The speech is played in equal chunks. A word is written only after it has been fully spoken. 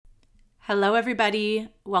Hello, everybody.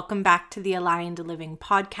 Welcome back to the Aligned Living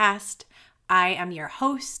podcast. I am your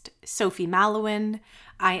host, Sophie Malouin.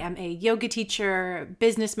 I am a yoga teacher,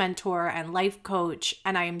 business mentor, and life coach,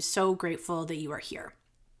 and I am so grateful that you are here.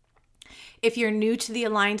 If you're new to the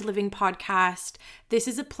Aligned Living podcast, this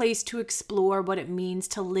is a place to explore what it means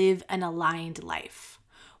to live an aligned life,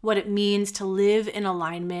 what it means to live in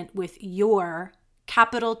alignment with your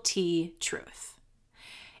capital T truth.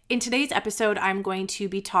 In today's episode, I'm going to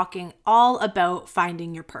be talking all about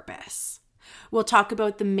finding your purpose. We'll talk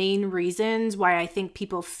about the main reasons why I think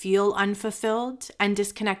people feel unfulfilled and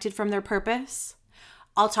disconnected from their purpose.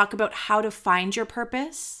 I'll talk about how to find your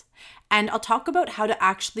purpose, and I'll talk about how to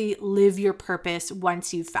actually live your purpose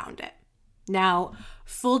once you've found it. Now,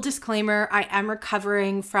 full disclaimer, I am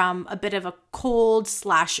recovering from a bit of a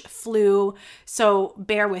cold/flu, so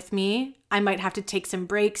bear with me. I might have to take some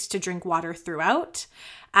breaks to drink water throughout.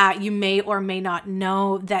 You may or may not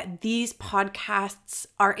know that these podcasts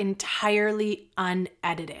are entirely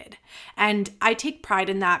unedited. And I take pride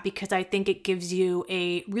in that because I think it gives you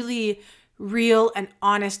a really real and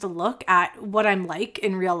honest look at what I'm like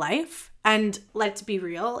in real life. And let's be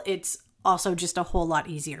real, it's also just a whole lot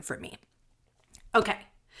easier for me. Okay.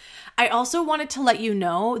 I also wanted to let you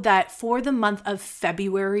know that for the month of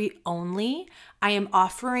February only, I am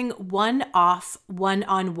offering one-off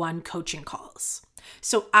one-on-one coaching calls.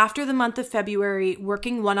 So after the month of February,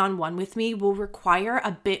 working one-on-one with me will require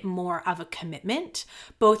a bit more of a commitment,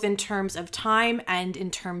 both in terms of time and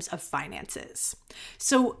in terms of finances.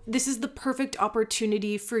 So this is the perfect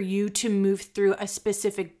opportunity for you to move through a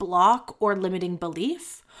specific block or limiting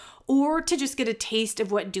belief, or to just get a taste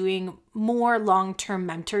of what doing more long-term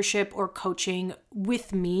mentorship or coaching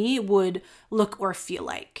with me would look or feel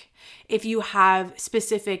like. If you have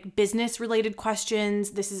specific business-related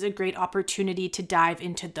questions, this is a great opportunity to dive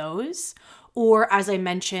into those. Or as I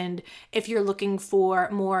mentioned, if you're looking for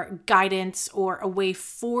more guidance or a way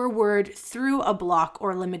forward through a block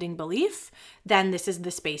or limiting belief, then this is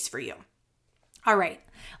the space for you. All right,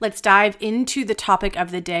 let's dive into the topic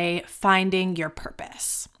of the day, finding your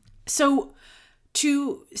purpose. So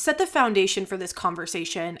to set the foundation for this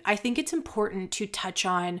conversation, I think it's important to touch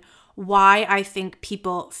on why I think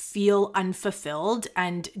people feel unfulfilled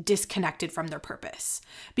and disconnected from their purpose.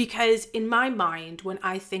 Because in my mind, when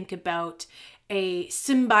I think about a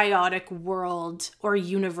symbiotic world or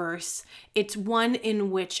universe, it's one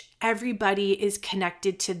in which everybody is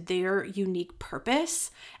connected to their unique purpose.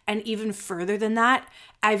 And even further than that,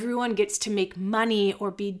 everyone gets to make money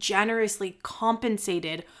or be generously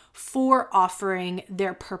compensated for offering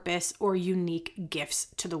their purpose or unique gifts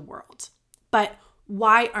to the world. But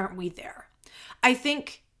why aren't we there? I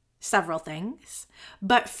think several things.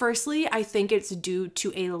 But firstly, I think it's due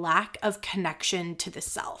to a lack of connection to the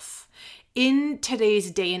self. In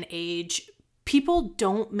today's day and age, people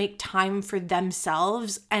don't make time for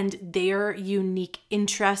themselves and their unique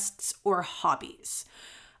interests or hobbies.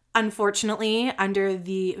 Unfortunately, under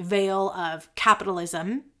the veil of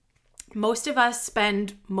capitalism, most of us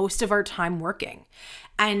spend most of our time working.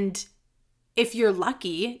 And if you're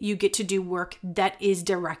lucky, you get to do work that is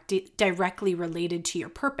directly related to your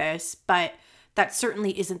purpose, but that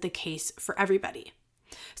certainly isn't the case for everybody.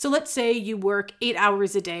 So let's say you work 8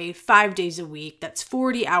 hours a day, 5 days a week. That's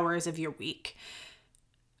 40 hours of your week.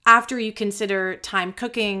 After you consider time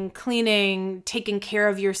cooking, cleaning, taking care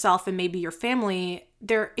of yourself and maybe your family,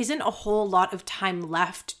 there isn't a whole lot of time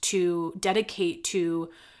left to dedicate to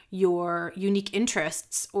your unique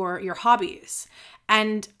interests or your hobbies.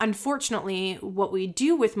 And unfortunately, what we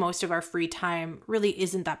do with most of our free time really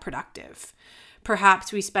isn't that productive.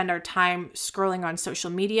 Perhaps we spend our time scrolling on social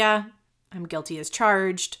media, I'm guilty as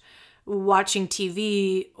charged, watching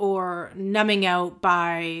TV, or numbing out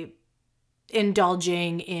by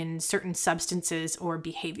indulging in certain substances or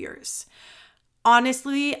behaviors.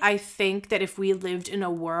 Honestly, I think that if we lived in a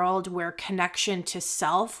world where connection to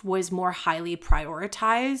self was more highly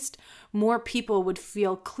prioritized, more people would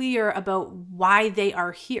feel clear about why they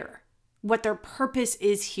are here, what their purpose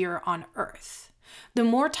is here on earth. The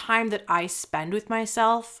more time that I spend with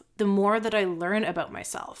myself, the more that I learn about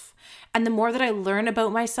myself. And the more that I learn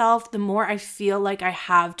about myself, the more I feel like I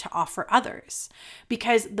have to offer others.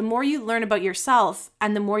 Because the more you learn about yourself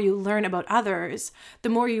and the more you learn about others, the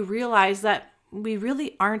more you realize that we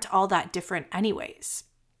really aren't all that different anyways.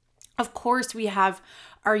 Of course, we have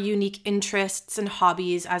our unique interests and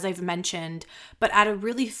hobbies, as I've mentioned, but at a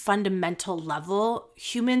really fundamental level,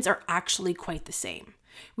 humans are actually quite the same.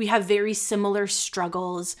 We have very similar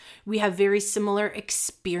struggles, we have very similar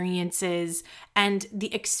experiences, and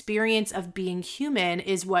the experience of being human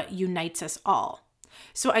is what unites us all.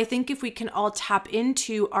 So I think if we can all tap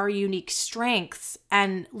into our unique strengths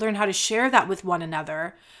and learn how to share that with one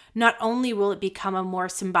another, not only will it become a more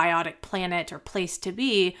symbiotic planet or place to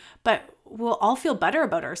be, but we'll all feel better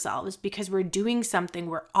about ourselves because we're doing something,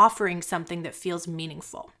 we're offering something that feels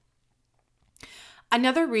meaningful.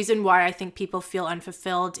 Another reason why I think people feel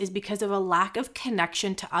unfulfilled is because of a lack of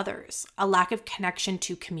connection to others, a lack of connection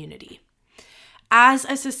to community. As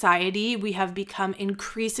a society, we have become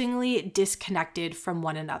increasingly disconnected from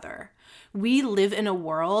one another. We live in a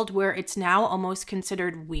world where it's now almost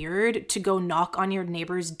considered weird to go knock on your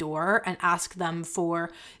neighbor's door and ask them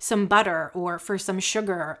for some butter or for some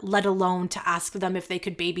sugar, let alone to ask them if they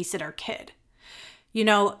could babysit our kid. You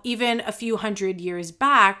know, even a few hundred years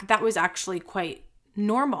back, that was actually quite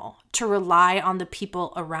normal to rely on the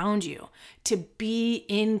people around you, to be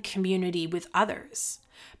in community with others.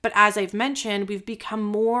 But as I've mentioned, we've become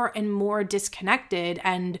more and more disconnected,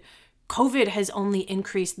 and COVID has only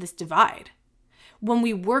increased this divide. When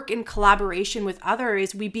we work in collaboration with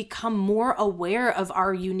others, we become more aware of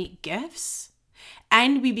our unique gifts,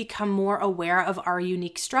 and we become more aware of our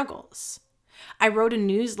unique struggles. I wrote a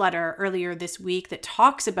newsletter earlier this week that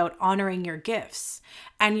talks about honoring your gifts,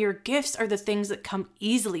 and your gifts are the things that come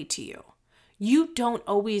easily to you. You don't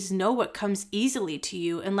always know what comes easily to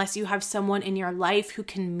you unless you have someone in your life who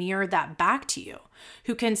can mirror that back to you,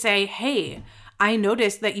 who can say, hey, I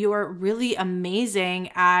noticed that you are really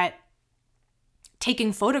amazing at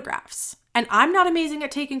taking photographs, and I'm not amazing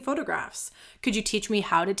at taking photographs. Could you teach me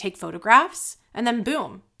how to take photographs? And then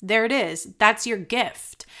boom, there it is. That's your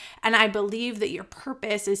gift. And I believe that your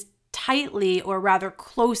purpose is tightly or rather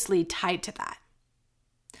closely tied to that.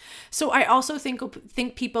 So I also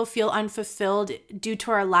think people feel unfulfilled due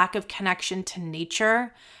to our lack of connection to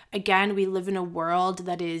nature. Again, we live in a world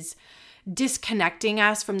that is disconnecting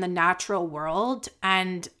us from the natural world.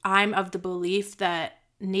 And I'm of the belief that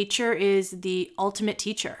nature is the ultimate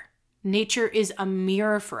teacher. Nature is a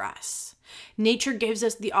mirror for us. Nature gives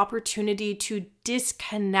us the opportunity to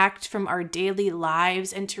disconnect from our daily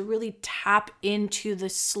lives and to really tap into the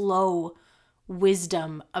slow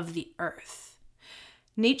wisdom of the earth.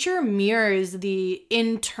 Nature mirrors the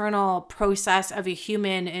internal process of a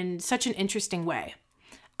human in such an interesting way.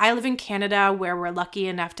 I live in Canada where we're lucky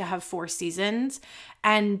enough to have 4 seasons,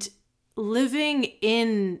 and living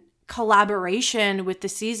in collaboration with the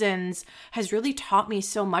seasons has really taught me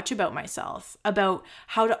so much about myself, about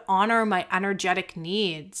how to honor my energetic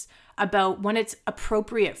needs, about when it's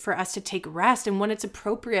appropriate for us to take rest and when it's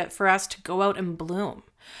appropriate for us to go out and bloom.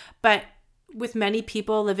 But with many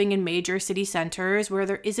people living in major city centers where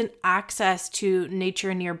there isn't access to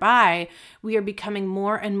nature nearby, we are becoming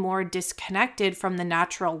more and more disconnected from the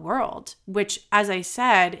natural world, which, as I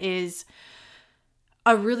said, is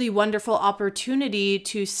a really wonderful opportunity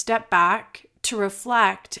to step back, to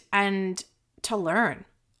reflect, and to learn,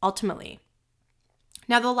 ultimately.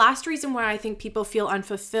 Now, the last reason why I think people feel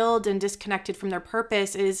unfulfilled and disconnected from their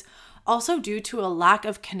purpose is also due to a lack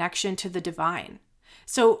of connection to the divine.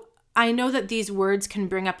 So I know that these words can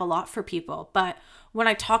bring up a lot for people, but when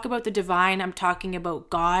I talk about the divine, I'm talking about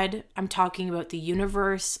God, I'm talking about the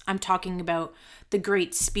universe, I'm talking about the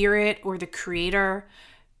Great Spirit or the Creator.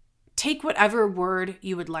 Take whatever word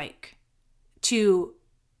you would like to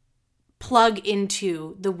plug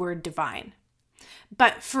into the word divine.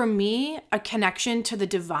 But for me, a connection to the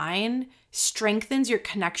divine strengthens your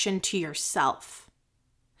connection to yourself.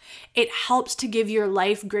 It helps to give your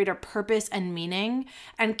life greater purpose and meaning,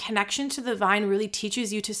 and connection to the divine really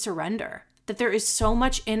teaches you to surrender, that there is so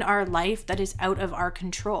much in our life that is out of our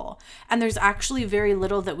control, and there's actually very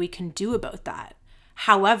little that we can do about that.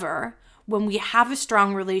 However, when we have a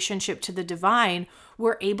strong relationship to the divine,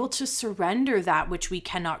 we're able to surrender that which we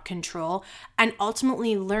cannot control and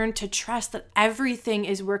ultimately learn to trust that everything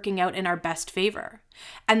is working out in our best favor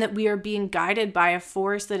and that we are being guided by a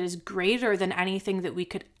force that is greater than anything that we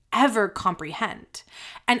could ever comprehend.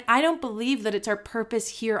 And I don't believe that it's our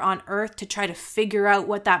purpose here on earth to try to figure out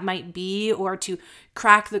what that might be or to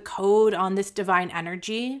crack the code on this divine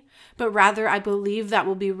energy, but rather I believe that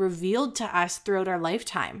will be revealed to us throughout our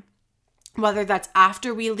lifetime. Whether that's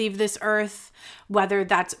after we leave this earth, whether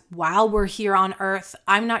that's while we're here on earth,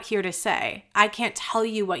 I'm not here to say. I can't tell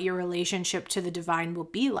you what your relationship to the divine will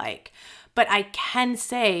be like, but I can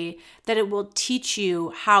say that it will teach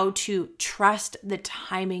you how to trust the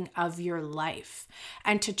timing of your life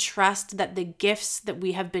and to trust that the gifts that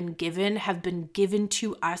we have been given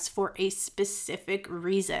to us for a specific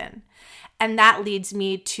reason. And that leads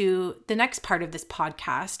me to the next part of this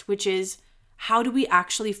podcast, which is, how do we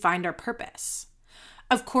actually find our purpose?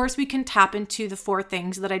 Of course, we can tap into the 4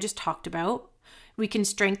 things that I just talked about. We can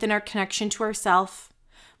strengthen our connection to ourself.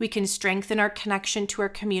 We can strengthen our connection to our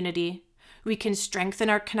community. We can strengthen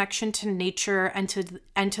our connection to nature and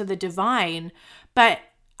to the divine. But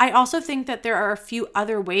I also think that there are a few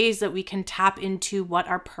other ways that we can tap into what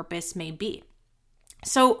our purpose may be.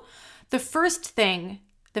 So the first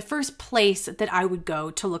place that I would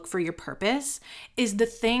go to look for your purpose is the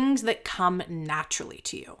things that come naturally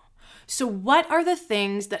to you. So what are the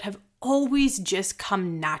things that have always just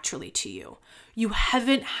come naturally to you? You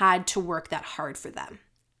haven't had to work that hard for them.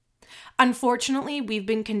 Unfortunately, we've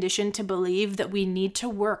been conditioned to believe that we need to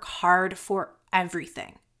work hard for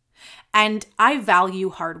everything. And I value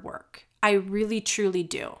hard work. I really, truly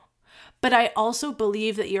do. But I also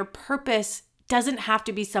believe that your purpose doesn't have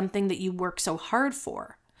to be something that you work so hard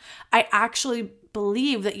for. I actually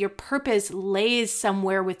believe that your purpose lays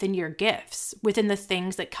somewhere within your gifts, within the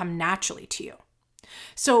things that come naturally to you.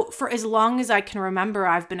 So for as long as I can remember,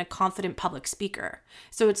 I've been a confident public speaker.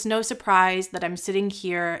 So it's no surprise that I'm sitting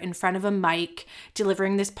here in front of a mic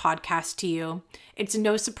delivering this podcast to you. It's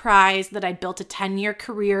no surprise that I built a 10-year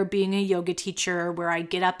career being a yoga teacher where I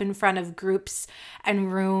get up in front of groups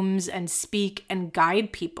and rooms and speak and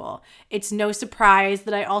guide people. It's no surprise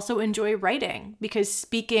that I also enjoy writing because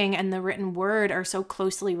speaking and the written word are so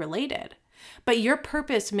closely related. But your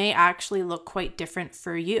purpose may actually look quite different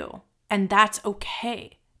for you. And that's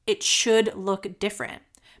okay. It should look different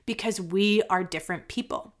because we are different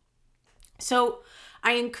people. So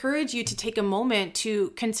I encourage you to take a moment to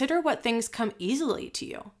consider what things come easily to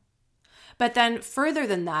you. But then further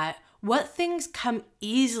than that, what things come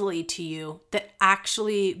easily to you that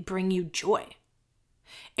actually bring you joy?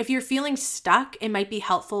 If you're feeling stuck, it might be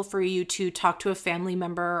helpful for you to talk to a family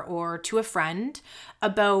member or to a friend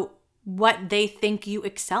about what they think you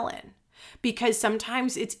excel in. Because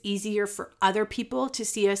sometimes it's easier for other people to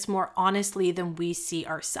see us more honestly than we see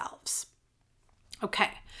ourselves. Okay,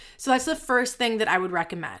 so that's the first thing that I would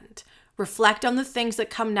recommend. Reflect on the things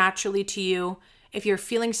that come naturally to you. If you're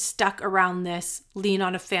feeling stuck around this, lean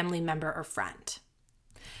on a family member or friend.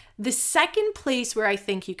 The second place where I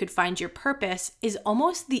think you could find your purpose is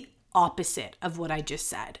almost the opposite of what I just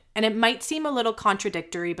said. And it might seem a little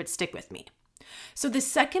contradictory, but stick with me. So the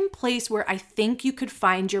second place where I think you could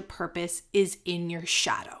find your purpose is in your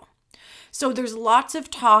shadow. So there's lots of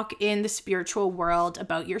talk in the spiritual world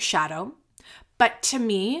about your shadow. But to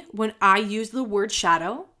me, when I use the word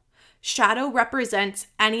shadow represents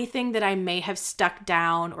anything that I may have stuck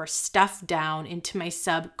down or stuffed down into my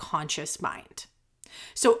subconscious mind.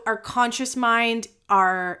 So our conscious mind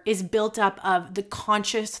is built up of the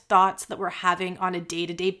conscious thoughts that we're having on a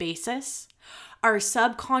day-to-day basis. Our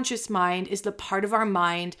subconscious mind is the part of our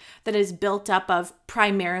mind that is built up of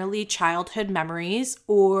primarily childhood memories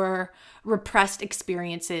or repressed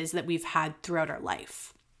experiences that we've had throughout our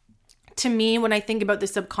life. To me, when I think about the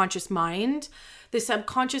subconscious mind is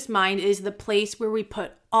the place where we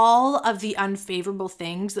put all of the unfavorable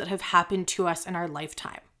things that have happened to us in our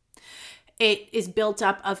lifetime. It is built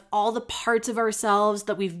up of all the parts of ourselves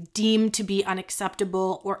that we've deemed to be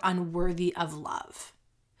unacceptable or unworthy of love.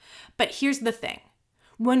 But here's the thing.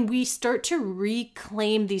 When we start to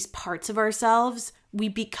reclaim these parts of ourselves, we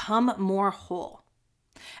become more whole.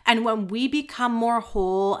 And when we become more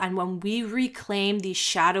whole and when we reclaim these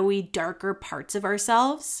shadowy, darker parts of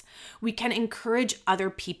ourselves, we can encourage other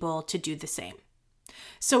people to do the same.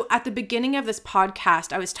 So at the beginning of this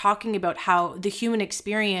podcast, I was talking about how the human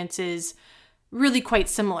experience is really quite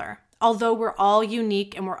similar. Although we're all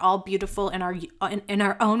unique and we're all beautiful in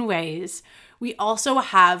our own ways, we also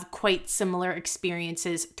have quite similar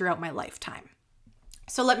experiences throughout my lifetime.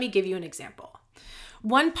 So let me give you an example.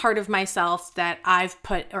 One part of myself that I've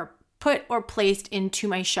put or placed into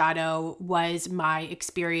my shadow was my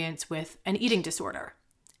experience with an eating disorder.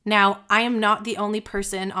 Now, I am not the only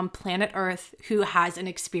person on planet Earth who has an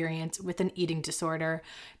experience with an eating disorder,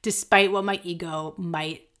 despite what my ego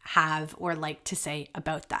might have or like to say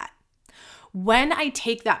about that. When I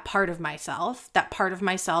take that part of myself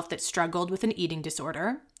that struggled with an eating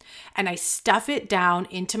disorder, and I stuff it down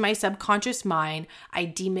into my subconscious mind, I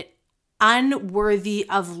deem it unworthy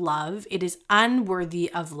of love. It is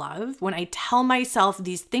unworthy of love. When I tell myself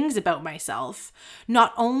these things about myself,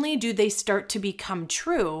 not only do they start to become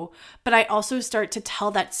true, but I also start to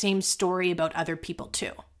tell that same story about other people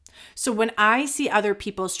too. So when I see other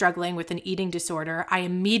people struggling with an eating disorder, I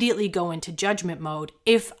immediately go into judgment mode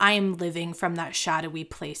if I am living from that shadowy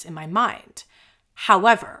place in my mind.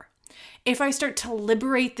 However, if I start to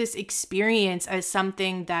liberate this experience as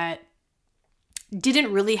something that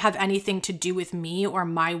didn't really have anything to do with me or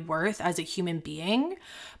my worth as a human being,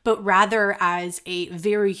 but rather as a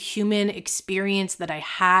very human experience that I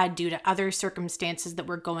had due to other circumstances that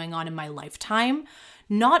were going on in my lifetime.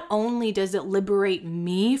 Not only does it liberate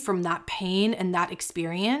me from that pain and that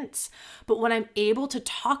experience, but when I'm able to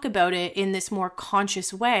talk about it in this more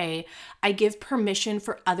conscious way, I give permission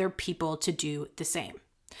for other people to do the same.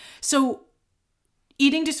 So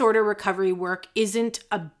eating disorder recovery work isn't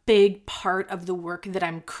a big part of the work that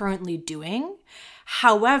I'm currently doing.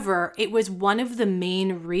 However, it was one of the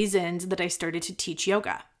main reasons that I started to teach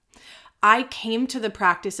yoga. I came to the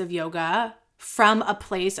practice of yoga from a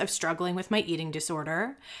place of struggling with my eating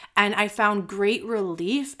disorder, and I found great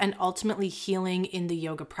relief and ultimately healing in the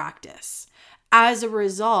yoga practice. As a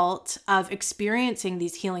result of experiencing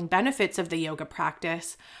these healing benefits of the yoga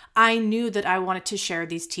practice, I knew that I wanted to share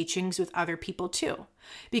these teachings with other people too.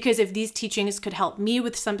 Because if these teachings could help me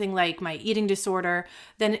with something like my eating disorder,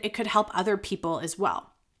 then it could help other people as well.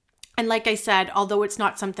 And like I said, although it's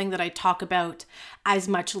not something that I talk about as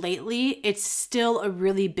much lately, it's still a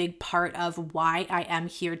really big part of why I am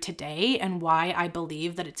here today and why I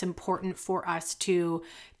believe that it's important for us to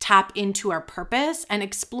tap into our purpose and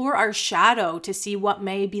explore our shadow to see what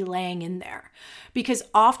may be laying in there. Because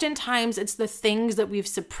oftentimes it's the things that we've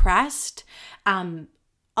suppressed.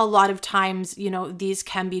 A lot of times, these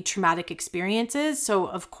can be traumatic experiences. So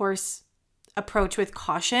of course, approach with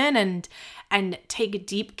caution and take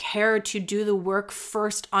deep care to do the work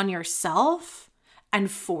first on yourself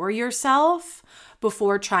and for yourself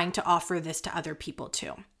before trying to offer this to other people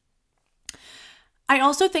too. I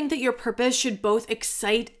also think that your purpose should both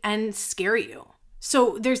excite and scare you.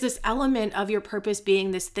 So there's this element of your purpose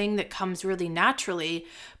being this thing that comes really naturally,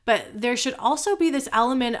 but there should also be this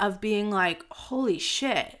element of being like, holy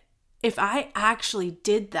shit, if I actually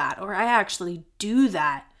did that or I actually do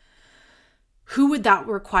that, who would that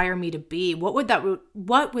require me to be? What would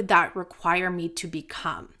that require me to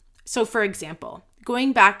become? So for example,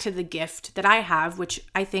 going back to the gift that I have, which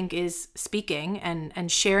I think is speaking and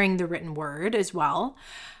sharing the written word as well,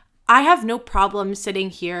 I have no problem sitting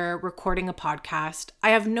here recording a podcast.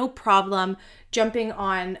 I have no problem jumping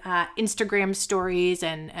on Instagram stories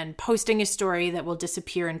and posting a story that will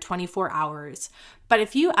disappear in 24 hours. But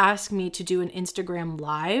if you ask me to do an Instagram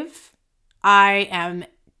live, I am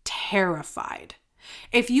terrified.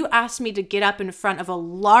 If you ask me to get up in front of a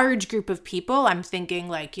large group of people, I'm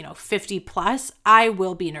thinking 50 plus, I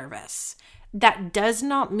will be nervous. That does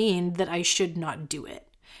not mean that I should not do it.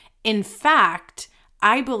 In fact,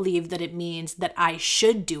 I believe that it means that I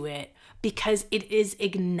should do it because it is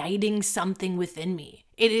igniting something within me.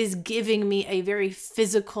 It is giving me a very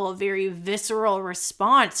physical, very visceral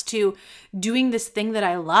response to doing this thing that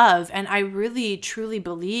I love. And I really, truly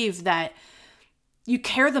believe that you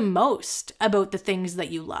care the most about the things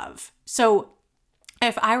that you love. So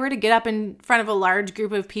if I were to get up in front of a large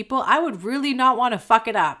group of people, I would really not want to fuck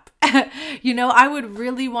it up. I would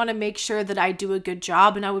really want to make sure that I do a good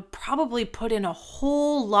job, and I would probably put in a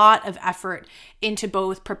whole lot of effort into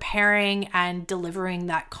both preparing and delivering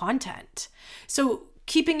that content. So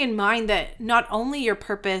keeping in mind that not only your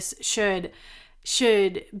purpose should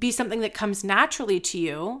be something that comes naturally to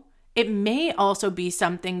you, it may also be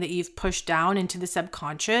something that you've pushed down into the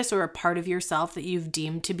subconscious or a part of yourself that you've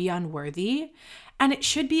deemed to be unworthy. And it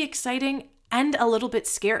should be exciting and a little bit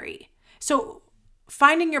scary. So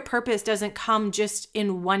finding your purpose doesn't come just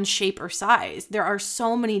in one shape or size. There are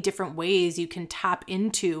so many different ways you can tap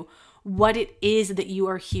into what it is that you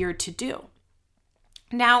are here to do.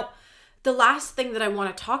 Now, the last thing that I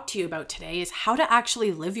want to talk to you about today is how to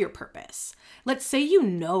actually live your purpose. Let's say you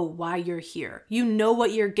know why you're here. You know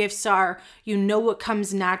what your gifts are. You know what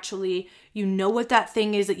comes naturally. You know what that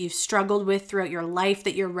thing is that you've struggled with throughout your life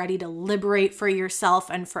that you're ready to liberate for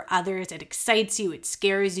yourself and for others. It excites you. It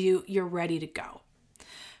scares you. You're ready to go.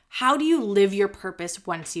 How do you live your purpose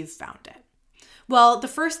once you've found it? Well, the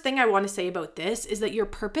first thing I want to say about this is that your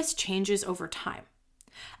purpose changes over time.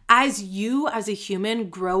 As you as a human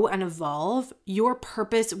grow and evolve, your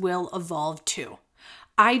purpose will evolve too.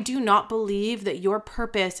 I do not believe that your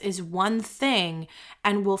purpose is one thing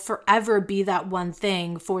and will forever be that one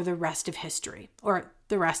thing for the rest of history or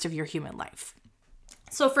the rest of your human life.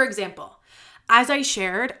 So for example, as I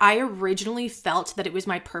shared, I originally felt that it was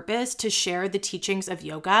my purpose to share the teachings of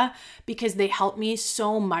yoga because they helped me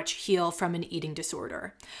so much heal from an eating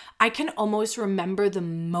disorder. I can almost remember the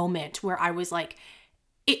moment where I was like,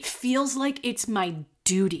 it feels like it's my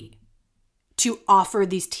duty to offer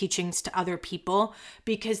these teachings to other people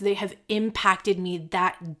because they have impacted me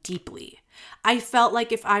that deeply. I felt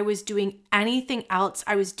like if I was doing anything else,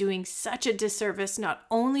 I was doing such a disservice, not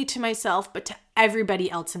only to myself, but to everybody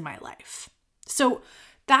else in my life. So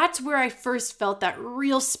that's where I first felt that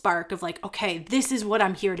real spark of like, okay, this is what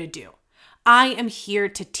I'm here to do. I am here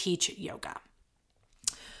to teach yoga.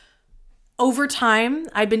 Over time,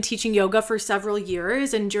 I've been teaching yoga for several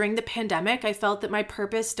years, and during the pandemic, I felt that my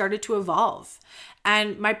purpose started to evolve.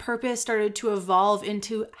 And my purpose started to evolve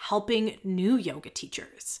into helping new yoga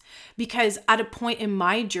teachers. Because at a point in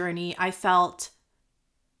my journey, I felt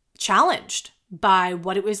challenged by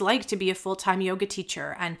what it was like to be a full-time yoga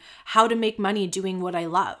teacher and how to make money doing what I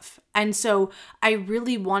love. And so I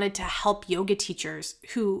really wanted to help yoga teachers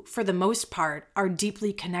who, for the most part, are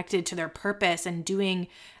deeply connected to their purpose and doing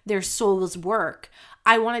their soul's work.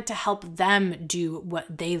 I wanted to help them do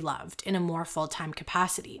what they loved in a more full-time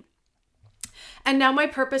capacity. And now my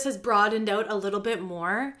purpose has broadened out a little bit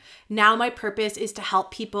more. Now my purpose is to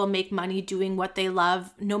help people make money doing what they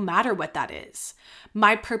love, no matter what that is.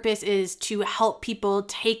 My purpose is to help people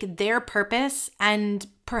take their purpose and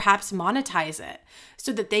perhaps monetize it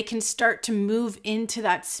so that they can start to move into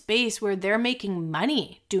that space where they're making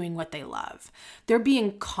money doing what they love. They're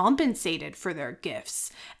being compensated for their gifts.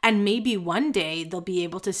 And maybe one day they'll be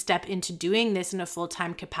able to step into doing this in a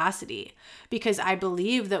full-time capacity. Because I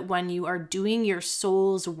believe that when you are doing your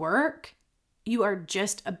soul's work, you are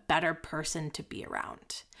just a better person to be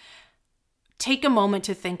around. Take a moment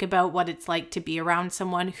to think about what it's like to be around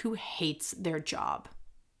someone who hates their job.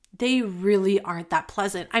 They really aren't that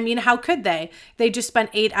pleasant. I mean, how could they? They just spent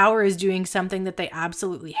 8 hours doing something that they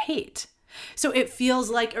absolutely hate. So it feels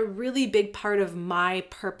like a really big part of my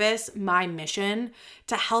purpose, my mission,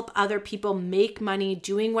 to help other people make money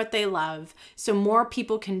doing what they love so more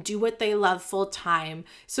people can do what they love full time,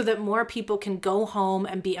 so that more people can go home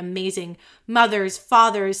and be amazing mothers,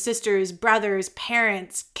 fathers, sisters, brothers,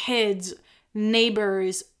 parents, kids,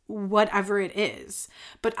 neighbors, whatever it is.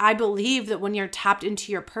 But I believe that when you're tapped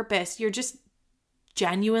into your purpose, you're just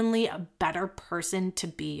genuinely a better person to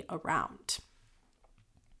be around.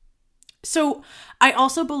 So I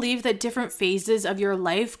also believe that different phases of your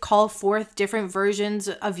life call forth different versions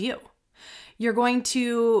of you. You're going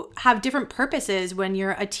to have different purposes when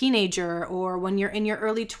you're a teenager, or when you're in your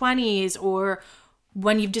early 20s, or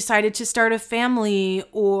when you've decided to start a family,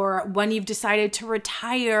 or when you've decided to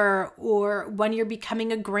retire, or when you're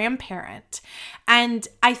becoming a grandparent. And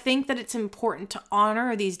I think that it's important to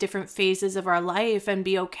honor these different phases of our life and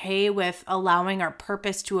be okay with allowing our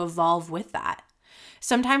purpose to evolve with that.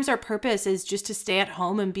 Sometimes our purpose is just to stay at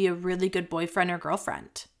home and be a really good boyfriend or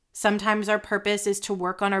girlfriend. Sometimes our purpose is to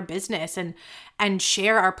work on our business and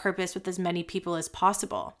share our purpose with as many people as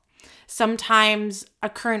possible. Sometimes a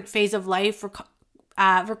current phase of life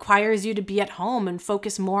requires you to be at home and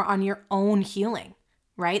focus more on your own healing,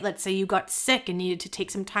 right? Let's say you got sick and needed to take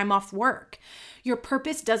some time off work. Your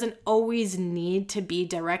purpose doesn't always need to be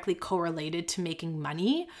directly correlated to making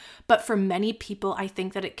money, but for many people, I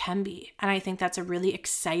think that it can be. And I think that's a really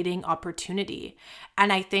exciting opportunity.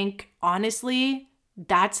 And I think, honestly,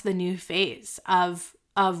 that's the new phase of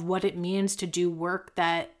what it means to do work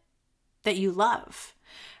that you love.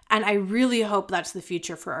 And I really hope that's the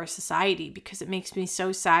future for our society, because it makes me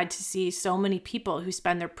so sad to see so many people who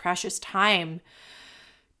spend their precious time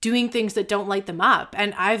doing things that don't light them up.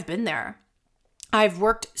 And I've been there. I've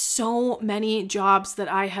worked so many jobs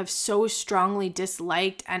that I have so strongly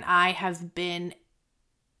disliked, and I have been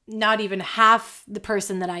not even half the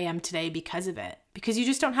person that I am today because of it. Because you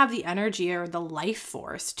just don't have the energy or the life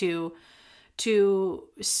force to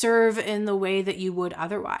serve in the way that you would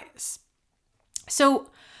otherwise. So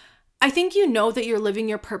I think you know that you're living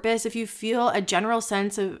your purpose if you feel a general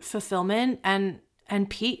sense of fulfillment and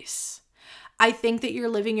peace. I think that you're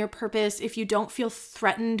living your purpose if you don't feel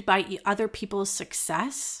threatened by other people's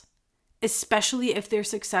success, especially if their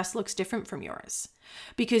success looks different from yours,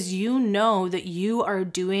 because you know that you are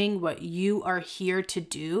doing what you are here to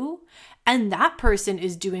do, and that person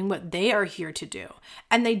is doing what they are here to do,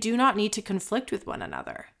 and they do not need to conflict with one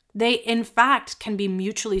another. They, in fact, can be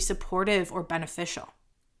mutually supportive or beneficial.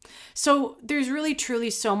 So there's really,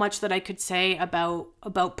 truly so much that I could say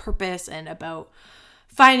about purpose and about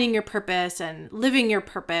finding your purpose and living your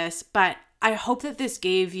purpose, but I hope that this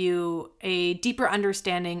gave you a deeper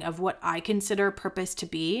understanding of what I consider purpose to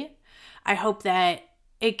be. I hope that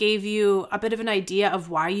it gave you a bit of an idea of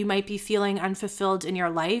why you might be feeling unfulfilled in your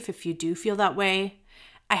life if you do feel that way.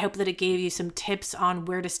 I hope that it gave you some tips on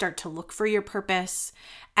where to start to look for your purpose,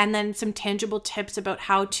 and then some tangible tips about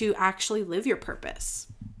how to actually live your purpose.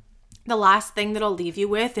 the last thing that I'll leave you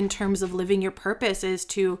with in terms of living your purpose is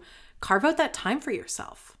to carve out that time for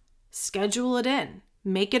yourself. Schedule it in.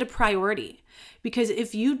 Make it a priority. Because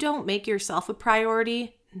if you don't make yourself a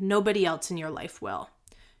priority, nobody else in your life will.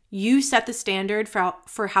 You set the standard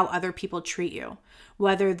for how other people treat you,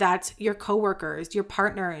 whether that's your coworkers, your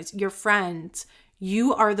partners, your friends.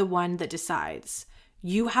 You are the one that decides.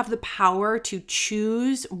 You have the power to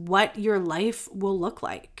choose what your life will look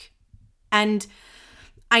like. And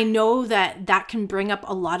I know that can bring up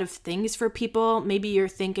a lot of things for people. Maybe you're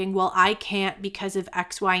thinking, well, I can't because of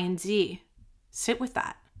X, Y, and Z. Sit with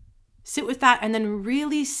that. Sit with that and then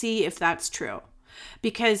really see if that's true.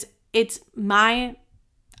 Because it's my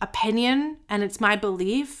opinion and it's my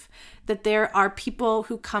belief that there are people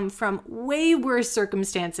who come from way worse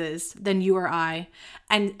circumstances than you or I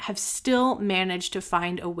and have still managed to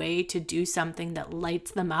find a way to do something that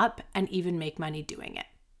lights them up and even make money doing it.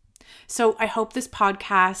 So I hope this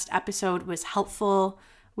podcast episode was helpful.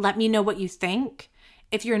 Let me know what you think.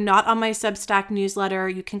 If you're not on my Substack newsletter,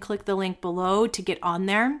 you can click the link below to get on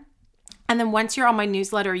there. And then once you're on my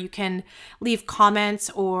newsletter, you can leave comments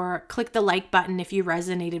or click the like button if you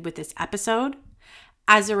resonated with this episode.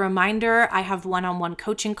 As a reminder, I have one-on-one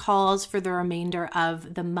coaching calls for the remainder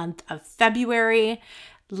of the month of February.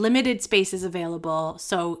 Limited spaces available,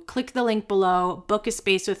 so click the link below, book a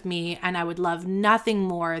space with me, and I would love nothing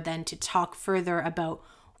more than to talk further about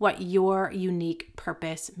what your unique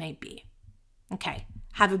purpose may be. Okay,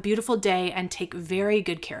 have a beautiful day and take very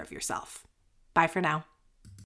good care of yourself. Bye for now.